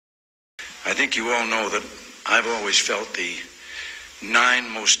I think you all know that I've always felt the 9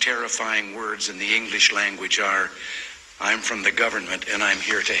 most terrifying words in the English language are, I'm from the government and I'm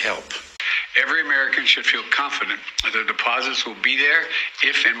here to help. Every American should feel confident that their deposits will be there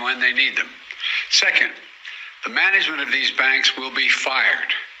if and when they need them. Second, the management of these banks will be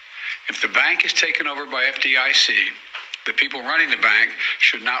fired. If the bank is taken over by FDIC, the people running the bank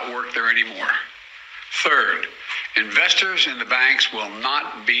should not work there anymore. Third, investors in the banks will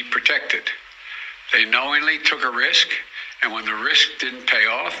not be protected. They knowingly took a risk, and when the risk didn't pay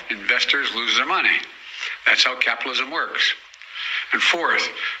off, investors lose their money. That's how capitalism works. And fourth,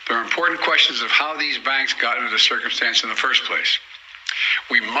 there are important questions of how these banks got into the circumstance in the first place.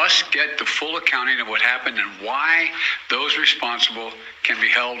 We must get the full accounting of what happened and why those responsible can be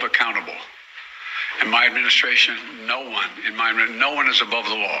held accountable. In my administration, no one is above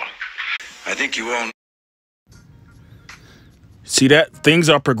the law. I think you all see that things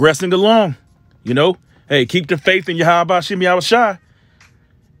are progressing along. You know, hey, keep the faith in Yahweh Shem Yahushai.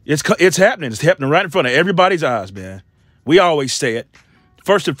 It's happening. It's happening right in front of everybody's eyes, man. We always say it.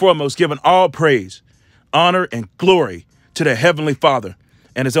 First and foremost, giving all praise, honor, and glory to the Heavenly Father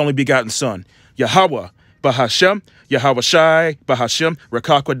and His only begotten Son, Yahweh Bahashem, Yahweh Shai Bahashem,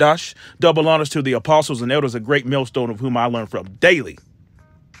 Rakakwadash. Double honors to the apostles and elders, a great millstone of whom I learn from daily.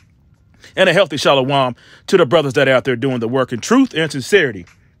 And a healthy shalom to the brothers that are out there doing the work in truth and sincerity.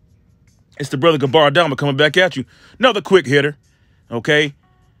 It's the brother Gabar Dama coming back at you. Another quick hitter. Okay.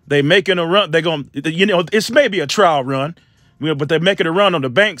 They making a run. They're going to, you know, it's maybe a trial run, you know, but they're making a run on the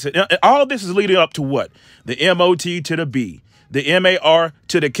banks. All this is leading up to what? The MOT to the B, the MAR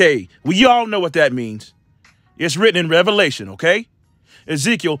to the K. We all know what that means. It's written in Revelation. Okay.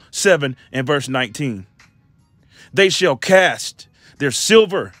 Ezekiel 7 and verse 19. They shall cast their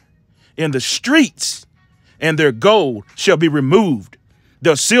silver in the streets, and their gold shall be removed.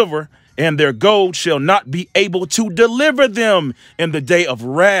 Their silver and their gold shall not be able to deliver them in the day of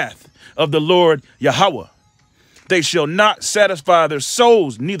wrath of the Lord Yahweh. They shall not satisfy their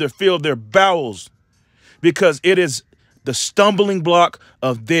souls, neither fill their bowels, because it is the stumbling block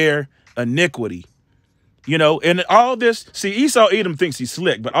of their iniquity. You know, and all this, see, Esau Edom thinks he's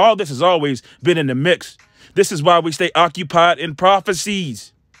slick, but all this has always been in the mix. This is why we stay occupied in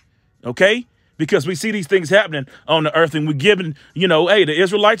prophecies. Okay, because we see these things happening on the earth and we're giving, you know, hey, the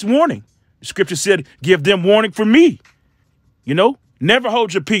Israelites warning. The scripture said, give them warning from me. You know, never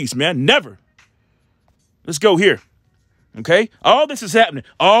hold your peace, man. Never. Let's go here. OK, all this is happening.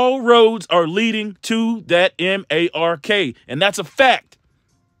 All roads are leading to that M-A-R-K. And that's a fact.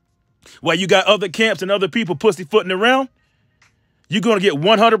 While you got other camps and other people pussyfooting around, you're going to get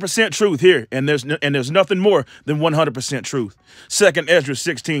 100% truth here, and there's nothing more than 100% truth. 2nd Ezra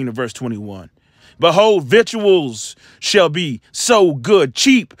 16 and verse 21. Behold, victuals shall be so good,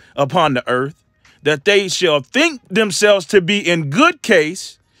 cheap upon the earth, that they shall think themselves to be in good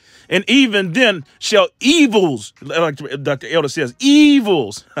case, and even then shall evils, like Dr. Elder says,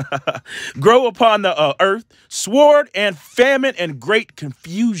 evils grow upon the earth, sword and famine and great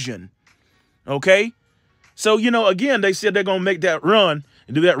confusion. Okay? So, you know, again, they said they're going to make that run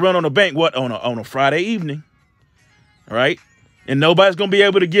and do that run on the bank, what, on a Friday evening. All right. And nobody's going to be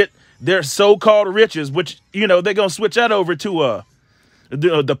able to get their so-called riches, which, you know, they're going to switch that over to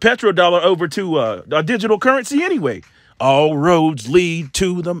the petrodollar over to a digital currency anyway. All roads lead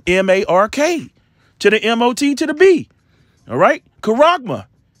to the M-A-R-K, to the M-O-T, to the B. All right. Charagma.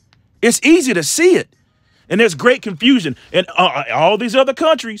 It's easy to see it. And there's great confusion. And all these other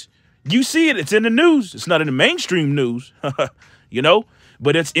countries, you see it. It's in the news. It's not in the mainstream news, you know,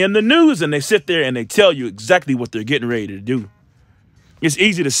 but it's in the news, and they sit there and they tell you exactly what they're getting ready to do. It's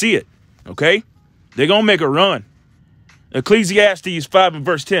easy to see it. OK, they're going to make a run. Ecclesiastes 5 and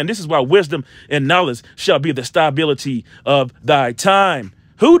verse 10. This is why wisdom and knowledge shall be the stability of thy time.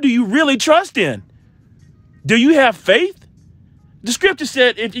 Who do you really trust in? Do you have faith? The scripture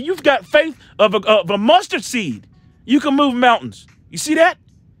said if you've got faith of a mustard seed, you can move mountains. You see that?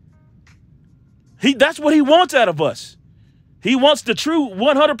 That's what he wants out of us. He wants the true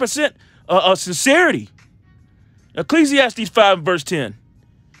 100% sincerity. Ecclesiastes 5 verse 10.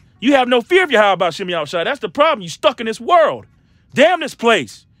 You have no fear of Yahweh Shem Yahushai. That's the problem. You're stuck in this world. Damn this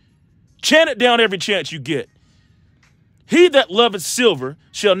place. Chant it down every chance you get. He that loveth silver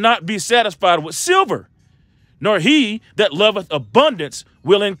shall not be satisfied with silver, nor he that loveth abundance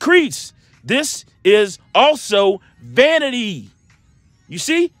will increase. This is also vanity. You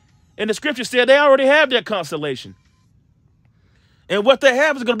see? And the scripture said they already have that consolation. And what they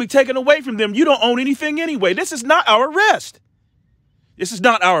have is going to be taken away from them. You don't own anything anyway. This is not our rest. This is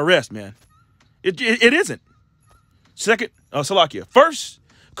not our rest, man. It isn't. Salakia. 1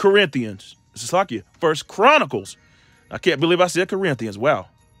 Corinthians It's like you. First Chronicles. I can't believe I said Corinthians. Wow.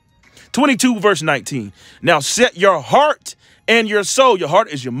 22 verse 19. Now set your heart and your soul. Your heart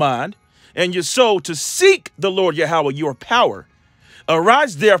is your mind and your soul to seek the Lord Yahweh, your power.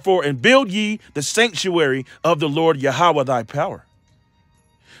 Arise therefore and build ye the sanctuary of the Lord Yahweh, thy power.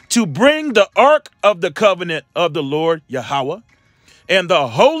 To bring the ark of the covenant of the Lord Yahweh and the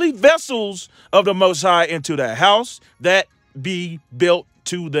holy vessels of the Most High into the house that be built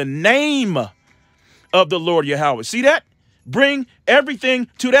to the name of the Lord Yahweh. See that? Bring everything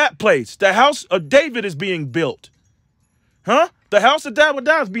to that place. The house of David is being built. Huh? The house of David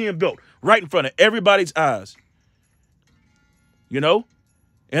is being built right in front of everybody's eyes. You know?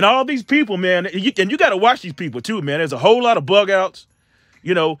 And all these people, man, and you got to watch these people too, man. There's a whole lot of bug outs.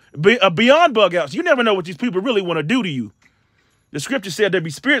 You know, beyond bug outs, you never know what these people really want to do to you. The scripture said there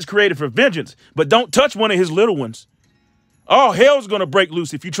be spirits created for vengeance, but don't touch one of his little ones. All hell's going to break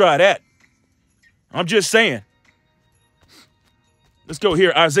loose if you try that. I'm just saying. Let's go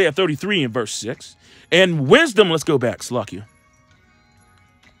here, Isaiah 33 and verse 6. And wisdom, let's go back, Slakia.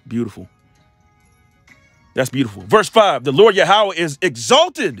 Beautiful. That's beautiful. Verse 5, the Lord Yahweh is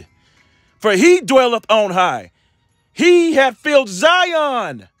exalted, for he dwelleth on high. He hath filled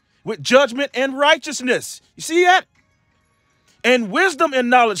Zion with judgment and righteousness. You see that? And wisdom and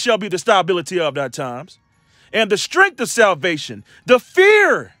knowledge shall be the stability of thy times, and the strength of salvation. The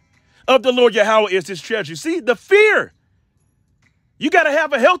fear of the Lord Yahweh is his treasure. See, the fear. You got to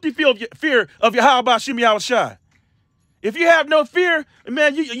have a healthy fear of Yahweh B'Shem Yahushai. If you have no fear,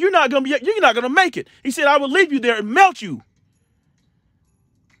 man, you're not gonna make it. He said, I will leave you there and melt you.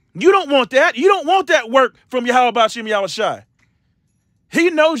 You don't want that. You don't want that work from Yahweh B'Shem Yahushai.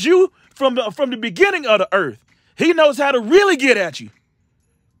 He knows you from the beginning of the earth. He knows how to really get at you.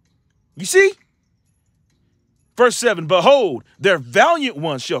 You see? Verse 7, behold, their valiant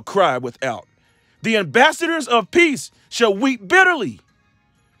ones shall cry without. The ambassadors of peace shall weep bitterly.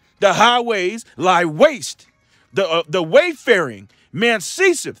 The highways lie waste. The wayfaring man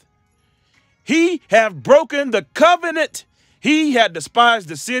ceaseth. He have broken the covenant. He had despised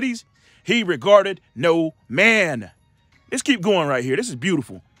the cities. He regarded no man. Let's keep going right here. This is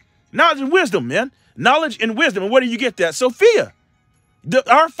beautiful. Knowledge and wisdom, man. Knowledge and wisdom. And where do you get that? Sophia,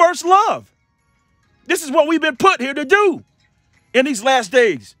 our first love. This is what we've been put here to do in these last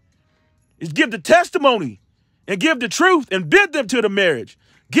days, is give the testimony and give the truth and bid them to the marriage.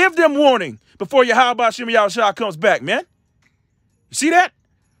 Give them warning before Yahweh B'Shem Yahushua comes back, man. You see that?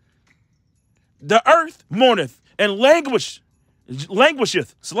 The earth mourneth and languisheth.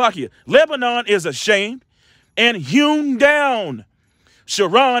 Salakia. Lebanon is ashamed and hewn down.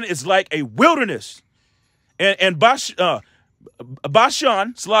 Sharon is like a wilderness. And Bashan,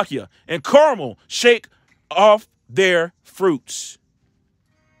 Salakia, and Carmel shake off their fruits.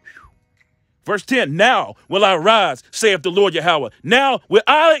 Verse 10, now will I rise, saith the Lord Yahweh. Now will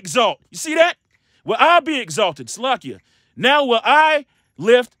I exalt. You see that? Will I be exalted? Salakia. Now will I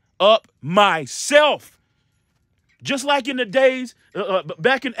lift up myself. Just like in the days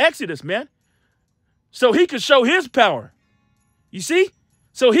back in Exodus, man. So he could show his power. You see?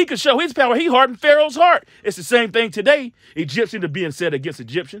 So he could show his power. He hardened Pharaoh's heart. It's the same thing today. Egyptians are being set against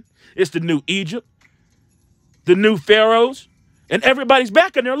Egyptian. It's the new Egypt, the new pharaohs, and everybody's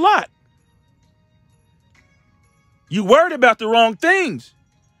back in their lot. You worried about the wrong things.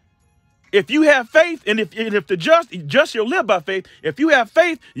 If you have faith, and if the just shall live by faith, if you have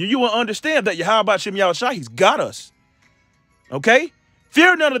faith, you will understand that Yahweh B'Shem Yahushua, he's got us. Okay?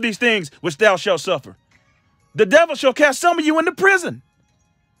 Fear none of these things which thou shalt suffer. The devil shall cast some of you into prison.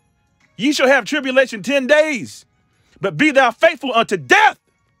 Ye shall have tribulation 10 days, but be thou faithful unto death,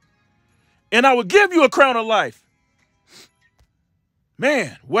 and I will give you a crown of life.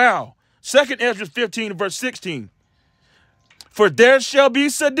 Man, wow. 2 Ezra 15 verse 16. For there shall be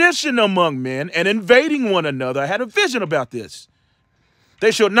sedition among men and invading one another. I had a vision about this.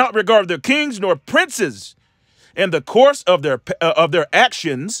 They shall not regard their kings nor princes, and the course of their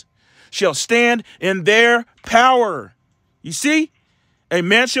actions shall stand in their power. You see, a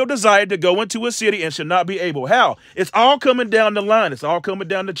man shall desire to go into a city and shall not be able. How? It's all coming down the line. It's all coming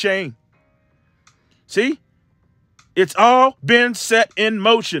down the chain. See, it's all been set in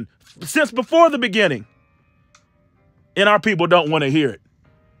motion since before the beginning. And our people don't want to hear it.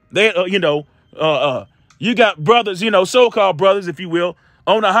 They, you got brothers, so-called brothers, if you will,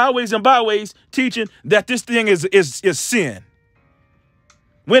 on the highways and byways teaching that this thing is sin.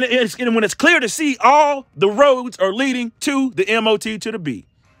 When it's clear to see all the roads are leading to the M-O-T to the B.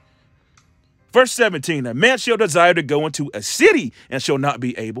 Verse 17, a man shall desire to go into a city and shall not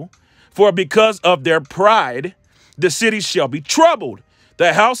be able. For because of their pride, the city shall be troubled.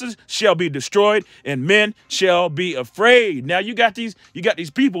 The houses shall be destroyed, and men shall be afraid. Now you got these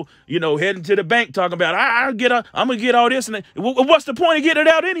people, heading to the bank talking about, I'm gonna get all this, and what's the point of getting it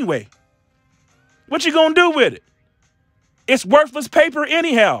out anyway? What you gonna do with it? It's worthless paper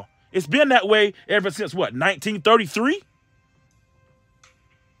anyhow. It's been that way ever since what, 1933?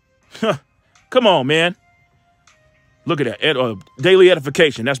 Come on, man. Look at that. Daily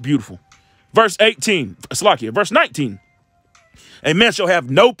edification. That's beautiful. Verse 18. Salakia. Verse 19. A man shall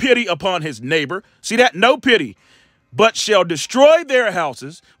have no pity upon his neighbor. See that? No pity. But shall destroy their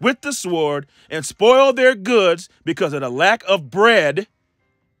houses with the sword and spoil their goods because of the lack of bread.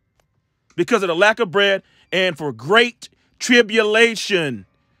 Because of the lack of bread and for great tribulation.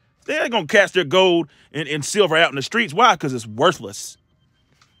 They're going to cast their gold and silver out in the streets. Why? Because it's worthless.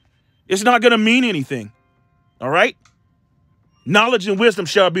 It's not going to mean anything. All right? Knowledge and wisdom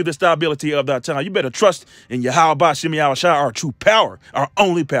shall be the stability of thy time. You better trust in Yahweh Shem Yahushua, our true power, our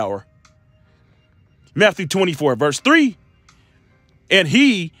only power. Matthew 24, verse 3. And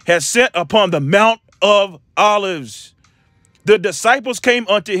he has set upon the Mount of Olives. The disciples came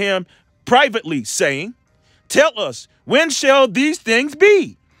unto him privately, saying, Tell us, when shall these things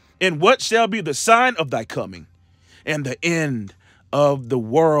be? And what shall be the sign of thy coming and the end of the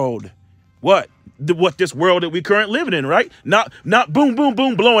world? What this world that we currently living in, right? Not boom, boom,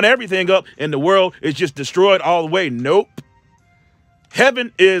 boom, blowing everything up and the world is just destroyed all the way. Nope.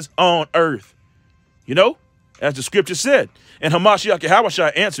 Heaven is on earth, as the scripture said. And Hamashiach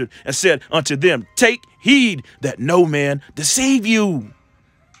Yahushua answered and said unto them, Take heed that no man deceive you.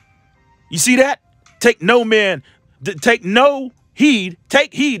 You see that? Take heed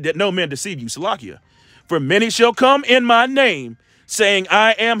that no man deceive you. Salakia. For many shall come in my name, saying,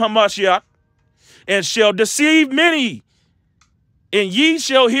 I am Hamashiach, and shall deceive many. And ye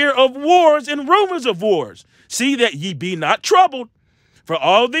shall hear of wars and rumors of wars. See that ye be not troubled. For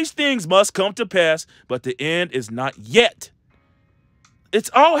all these things must come to pass, but the end is not yet. It's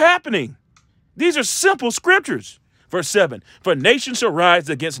all happening. These are simple scriptures. Verse 7, for nation shall rise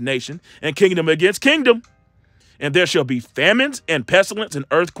against nation, and kingdom against kingdom. And there shall be famines and pestilence and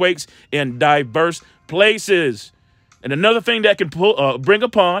earthquakes in diverse places. And another thing that can bring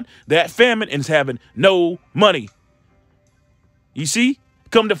upon that famine is having no money. You see,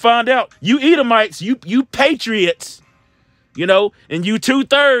 come to find out, you Edomites, you patriots, and you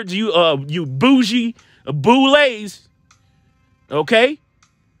 2/3, you bougie boulets, okay?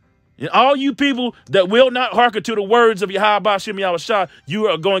 And all you people that will not hearken to the words of Yahweh Shem Yahushua, you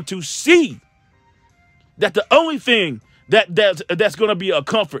are going to see that the only thing that's going to be a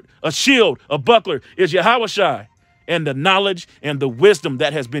comfort, a shield, a buckler is Yahushua. And the knowledge and the wisdom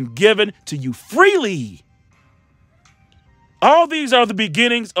that has been given to you freely. All these are the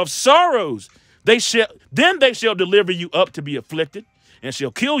beginnings of sorrows. Then they shall deliver you up to be afflicted, and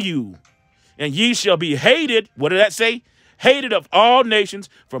shall kill you. And ye shall be hated. What did that say? Hated of all nations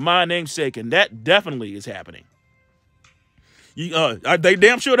for my name's sake. And that definitely is happening. They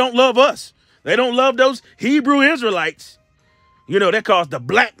damn sure don't love us. They don't love those Hebrew Israelites. They call us the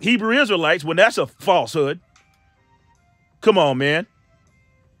black Hebrew Israelites when that's a falsehood. Come on, man.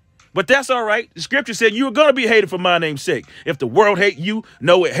 But that's all right. The scripture said you are going to be hated for my name's sake. If the world hate you,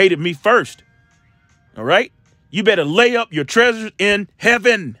 know it hated me first. All right? You better lay up your treasures in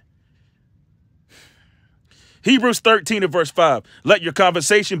heaven. Hebrews 13 and verse 5. Let your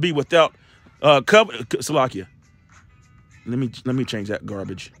conversation be without Salakia. Let me change that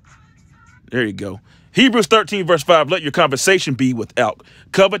garbage. There you go. Hebrews 13 verse 5. Let your conversation be without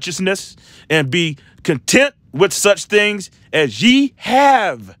covetousness, and be content with such things as ye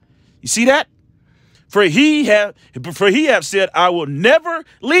have. You see that? For he have said, I will never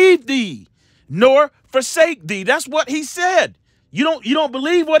leave thee, nor forsake thee. That's what he said. You don't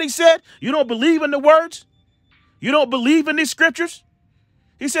believe what he said? You don't believe in the words? You don't believe in these scriptures?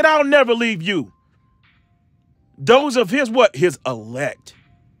 He said, I'll never leave you. Those of his what? His elect.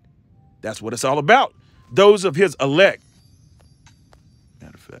 That's what it's all about. Those of his elect.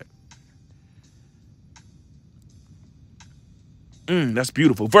 Matter of fact. That's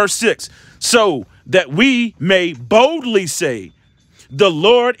beautiful. Verse 6. So that we may boldly say, the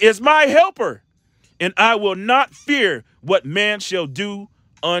Lord is my helper, and I will not fear what man shall do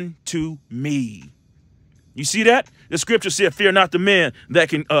unto me. You see that? The scripture said, fear not the man that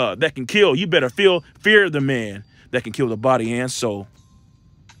can kill. You better fear the man that can kill the body and soul.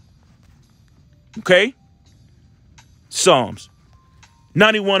 Okay? Psalms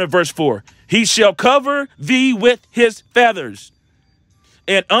 91 and verse 4. He shall cover thee with his feathers,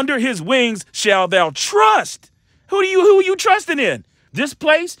 and under his wings shall thou trust. Who are you trusting in? This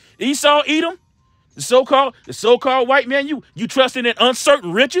place, Esau, Edom? The so-called white man, you trusting in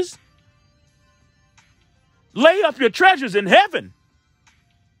uncertain riches? Lay up your treasures in heaven.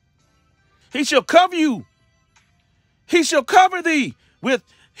 He shall cover you. He shall cover thee with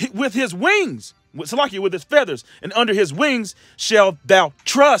his wings, with his feathers, and under his wings shalt thou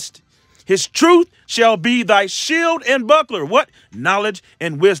trust. His truth shall be thy shield and buckler. What? Knowledge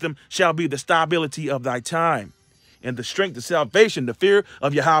and wisdom shall be the stability of thy time. And the strength of salvation, the fear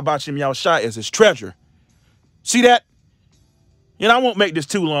of Yahweh Shem Yahushua is his treasure. See that? And I won't make this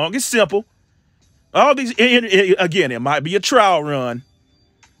too long. It's simple. All these, again, it might be a trial run.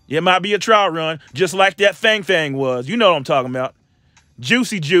 It might be a trial run, just like that thing was. You know what I'm talking about.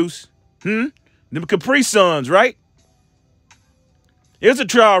 Juicy Juice. Them Capri Suns, right? It's a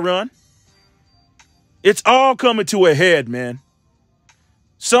trial run. It's all coming to a head, man.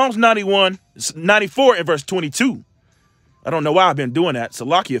 Psalms 94 and verse 22. I don't know why I've been doing that.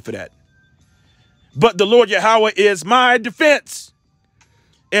 Salakia for that. But the Lord Yahweh is my defense,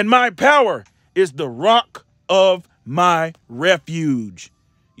 and my power is the rock of my refuge.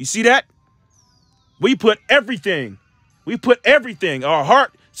 You see that? We put everything, our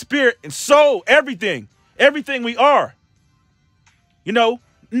heart, spirit, and soul, everything we are. You know,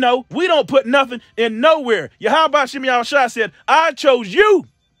 no, we don't put nothing in nowhere. Yahweh Shem Yahushua said, I chose you.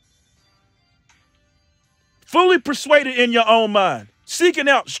 Fully persuaded in your own mind, seeking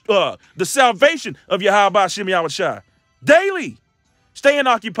out the salvation of Yahweh Shem Yahushua daily, staying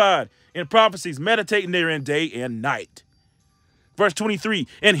occupied in prophecies, meditating therein day and night. Verse 23,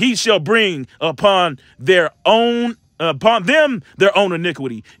 and he shall bring upon them their own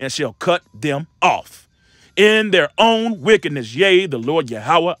iniquity, and shall cut them off in their own wickedness. Yea, the Lord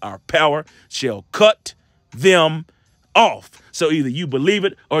Yahweh, our power, shall cut them off. So either you believe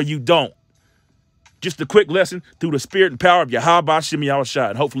it or you don't. Just a quick lesson through the spirit and power of Yahweh Shem Yahushua,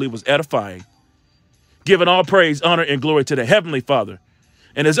 and hopefully it was edifying. Giving all praise, honor, and glory to the Heavenly Father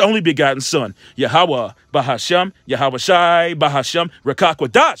and his only begotten Son, Yahweh Bahasham, Yahweh Shai Bahasham,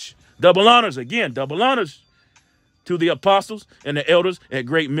 Rakakwadash. Double honors, again, double honors to the apostles and the elders at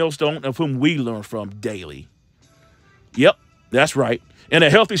Great Millstone, of whom we learn from daily. Yep, that's right. And a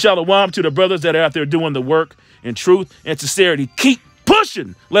healthy shalom to the brothers that are out there doing the work in truth and sincerity. Keep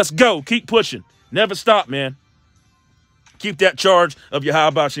pushing. Let's go. Keep pushing. Never stop, man. Keep that charge of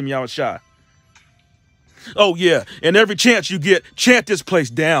Yahweh Shem Yahushua. Oh, yeah. And every chance you get, chant this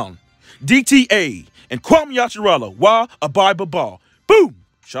place down. DTA and Kwame Yasharala. Wa Abai Babal. Boom.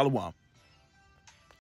 Shalom.